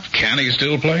good enough? Can he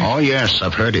still play? Oh, yes,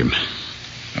 I've heard him.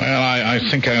 Well, I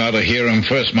think I ought to hear him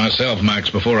first myself,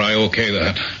 Max, before I okay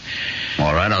that.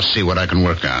 All right, I'll see what I can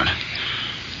work out.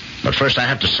 But first I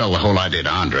have to sell the whole idea to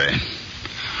Andre.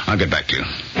 I'll get back to you.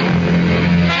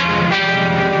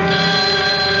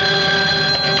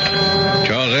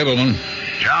 Charles Abelman.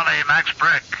 Charlie, Max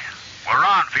Brick. We're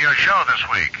on for your show this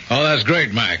week. Oh, that's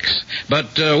great, Max.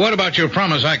 But what about your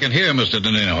promise I can hear, Mr.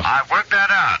 Danino? I've worked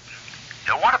that out.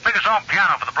 You'll want to pick his own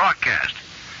piano for the broadcast.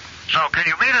 So can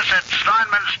you meet us at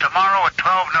Steinman's tomorrow at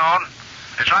 12 noon?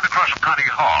 It's right across from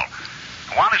Carnegie Hall.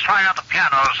 While he's trying out the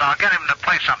pianos, I'll get him to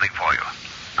play something for you.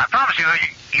 I promise you,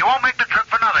 you won't make the trip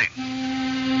for nothing.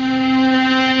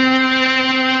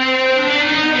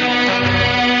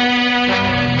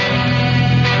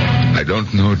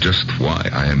 just why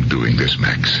I am doing this,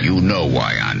 Max. You know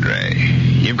why, Andre.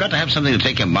 You've got to have something to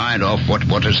take your mind off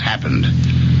what has happened.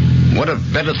 What a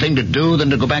better thing to do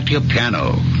than to go back to your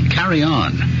piano. Carry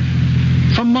on.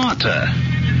 For Marta.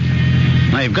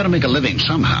 Now, you've got to make a living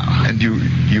somehow. And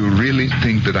you really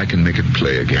think that I can make it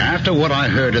play again? After what I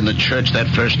heard in the church that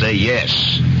first day,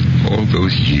 yes. All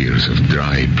those years of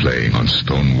dry playing on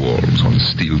stone walls, on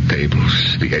steel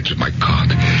tables, the edge of my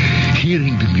cot,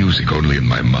 hearing the music only in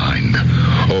my mind,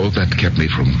 all that kept me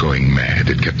from going mad.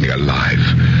 It kept me alive.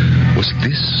 Was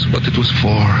this what it was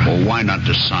for? Well, why not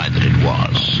decide that it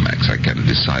was? Oh, Max, I can't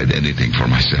decide anything for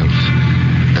myself.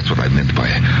 That's what I meant by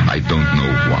I don't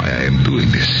know why I am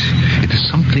doing this. It is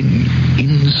something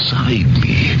inside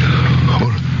me,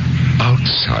 or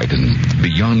outside and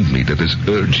beyond me, that is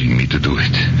urging me to do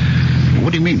it.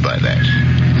 What do you mean by that?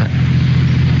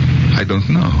 I don't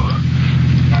know.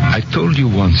 I told you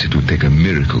once it would take a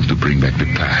miracle to bring back the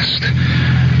past.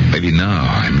 Maybe now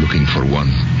I'm looking for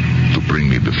one to bring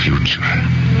me the future.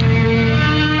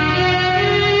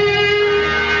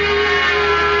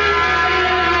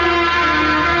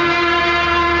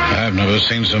 I've never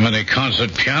seen so many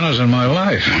concert pianos in my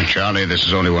life. Charlie, this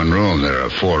is only one room. There are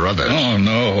 4 others. Oh,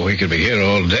 no. We could be here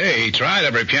all day. He tried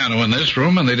every piano in this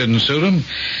room, and they didn't suit him.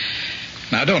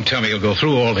 Now, don't tell me you'll go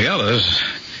through all the others.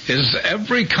 Is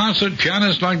every concert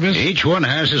pianist like this? Each one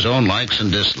has his own likes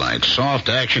and dislikes. Soft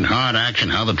action, hard action,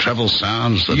 how the treble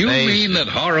sounds, the bass. You mean that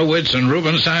Horowitz and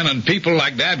Rubinstein and people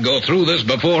like that go through this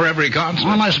before every concert?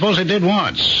 Well, I suppose they did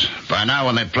once. By now,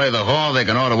 when they play the hall, they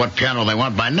can order what piano they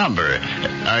want by number.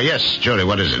 Yes, Jody,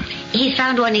 what is it? He's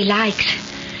found one he likes.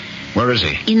 Where is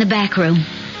he? In the back room.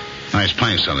 Oh, he's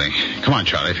playing something. Come on,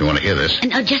 Charlie, if you want to hear this.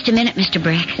 Just a minute, Mr.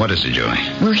 Breck. What is it, Jody?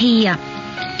 Well, he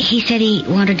said he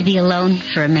wanted to be alone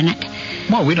for a minute.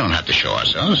 Well, we don't have to show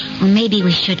ourselves. Well, maybe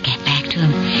we should get back to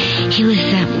him. He was,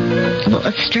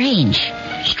 strange.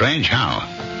 Strange how?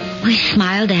 Well, he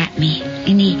smiled at me,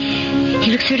 and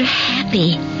he looked sort of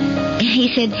happy. And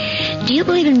he said, "Do you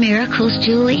believe in miracles,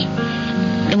 Julie?"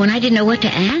 And when I didn't know what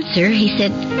to answer, he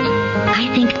said,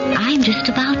 "I think I'm just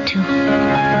about to."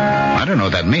 I don't know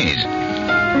what that means.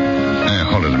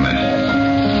 Hold it a minute.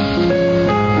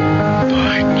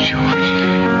 By George.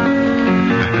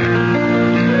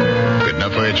 Good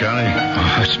enough for you, Charlie?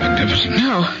 Oh, that's magnificent.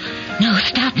 No,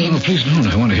 stop him. No, please don't.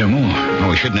 I want to hear more. No,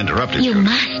 we shouldn't interrupt it. You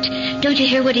must. Don't you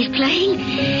hear what he's playing?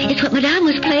 It's what Madame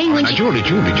was playing when she... Julie,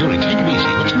 take it easy.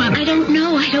 What's the matter? I don't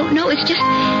know. It's just...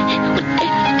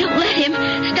 Don't let him.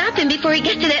 Stop him before he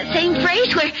gets to that same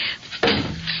phrase where...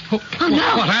 Oh,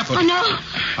 no. What happened? Oh, no.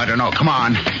 I don't know. Come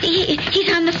on.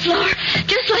 He's on the floor,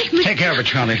 just like me. Take care of it,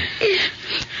 Charlie.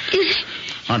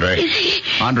 Andre. Is he...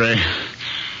 Andre,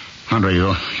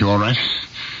 you all right?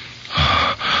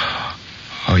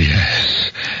 Oh,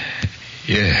 yes.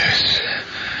 Yes.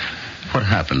 What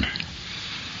happened?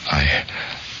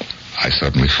 I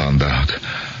suddenly found out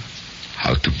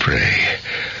how to pray.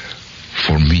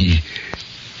 For me,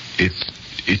 it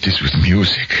is with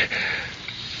music.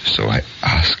 So I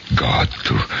asked God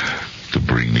to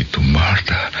bring me to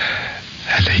Marta.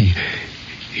 And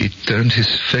he turned his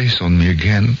face on me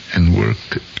again and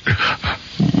worked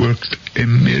a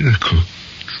miracle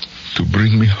to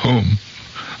bring me home.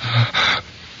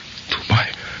 To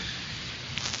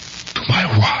my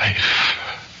wife.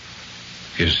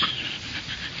 Is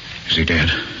he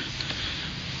dead?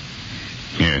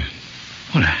 Yeah.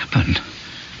 What happened?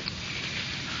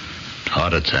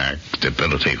 Heart attack,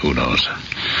 debility, who knows?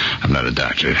 I'm not a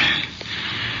doctor.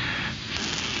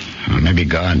 Well, maybe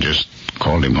God just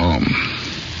called him home.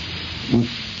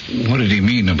 What did he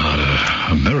mean about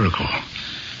a miracle?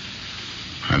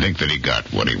 I think that he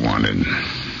got what he wanted.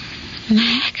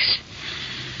 Max?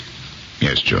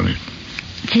 Yes, Julie?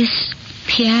 This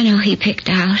piano he picked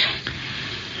out.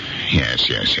 Yes.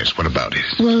 What about it?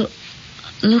 Well,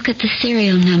 look at the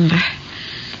serial number.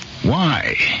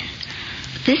 Why?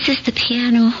 This is the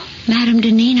piano Madame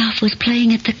Deninoff was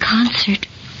playing at the concert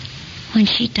when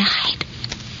she died.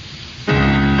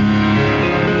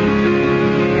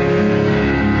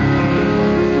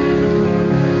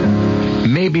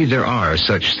 Maybe there are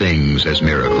such things as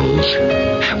miracles.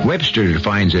 Webster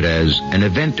defines it as an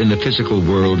event in the physical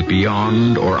world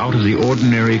beyond or out of the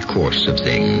ordinary course of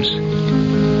things.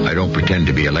 I don't pretend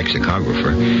to be a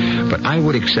lexicographer, but I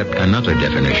would accept another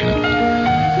definition.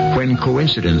 When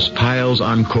coincidence piles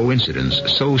on coincidence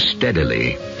so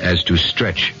steadily as to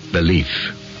stretch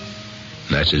belief.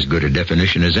 That's as good a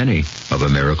definition as any of a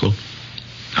miracle.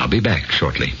 I'll be back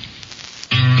shortly.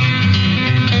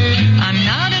 I'm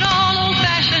not at all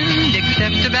old-fashioned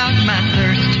except about my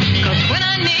thirst. 'Cause when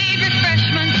I need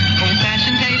refreshment,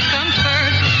 old-fashioned taste comes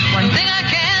first. One thing I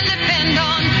can depend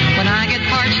on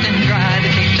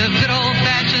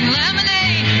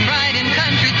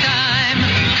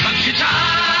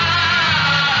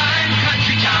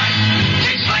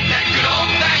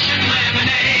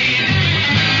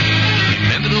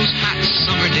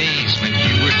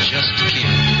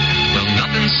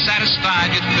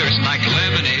ride your thirst like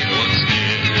lemonade once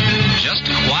did. Just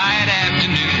a quiet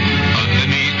afternoon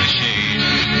underneath the shade,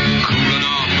 cooling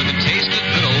off with a taste of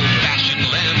good old-fashioned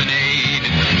lemonade.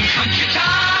 Country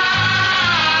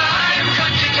time,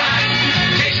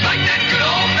 tastes like that good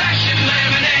old-fashioned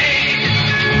lemonade.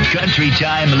 Country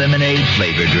Time Lemonade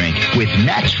flavor drink with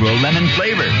natural lemon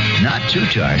flavor. Not too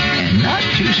tart and not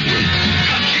too sweet.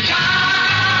 Country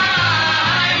time,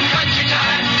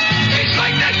 tastes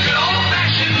like that good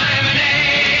old-fashioned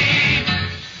lemonade.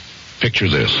 Picture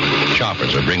this.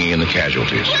 Choppers are bringing in the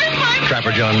casualties.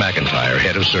 Trapper John McIntyre,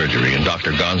 head of surgery, and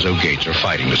Dr. Gonzo Gates are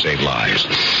fighting to save lives.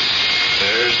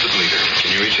 There's the bleeder.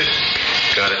 Can you reach it?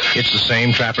 Got it. It's the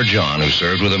same Trapper John who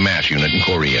served with a MASH unit in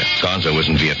Korea. Gonzo was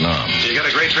in Vietnam. You got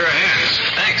a great pair of hands.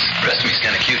 Thanks. The rest of me's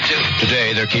kind of cute, too.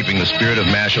 Today, they're keeping the spirit of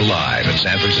MASH alive at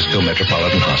San Francisco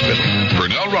Metropolitan Hospital.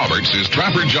 Pernell Roberts is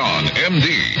Trapper John,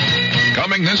 M.D.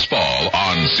 Coming this fall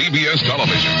on CBS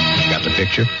television. Got the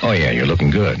picture? Oh, yeah, you're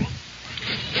looking good.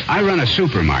 I run a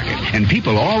supermarket, and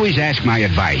people always ask my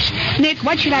advice. Nick,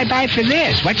 what should I buy for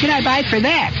this? What should I buy for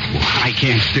that? Well, I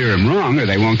can't steer them wrong or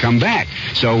they won't come back.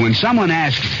 So when someone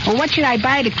asks, well, what should I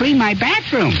buy to clean my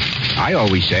bathroom? I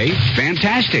always say,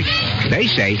 fantastic. They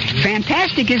say,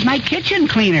 fantastic is my kitchen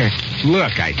cleaner.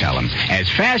 Look, I tell them, as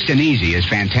fast and easy as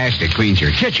Fantastic cleans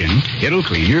your kitchen, it'll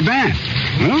clean your bath.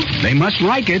 Well, they must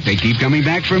like it. They keep coming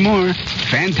back for more.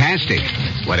 Fantastic.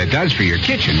 What it does for your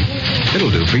kitchen,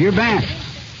 it'll do for your bath.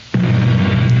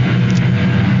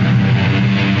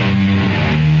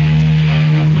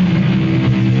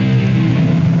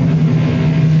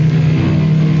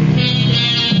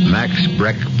 Max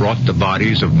Breck brought the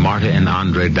bodies of Marta and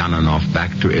Andrei Dananov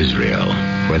back to Israel,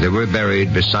 where they were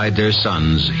buried beside their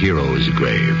son's hero's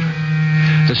grave.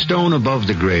 The stone above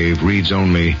the grave reads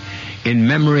only, "In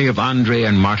memory of Andrei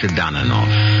and Marta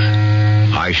Dananov,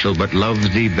 I shall but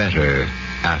love thee better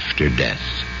after death."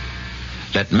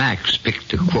 That Max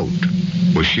picked a quote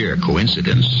was sheer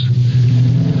coincidence.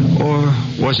 Or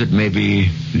was it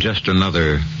maybe just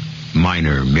another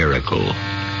minor miracle?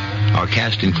 Our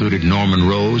cast included Norman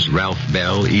Rose, Ralph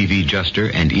Bell, Evie Juster,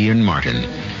 and Ian Martin.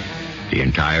 The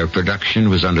entire production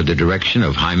was under the direction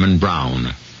of Hyman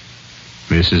Brown.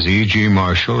 This is E.G.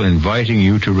 Marshall inviting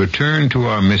you to return to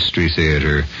our Mystery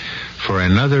Theater for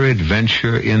another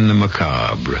adventure in the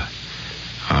macabre.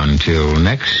 Until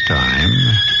next time,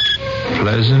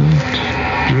 pleasant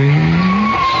dreams.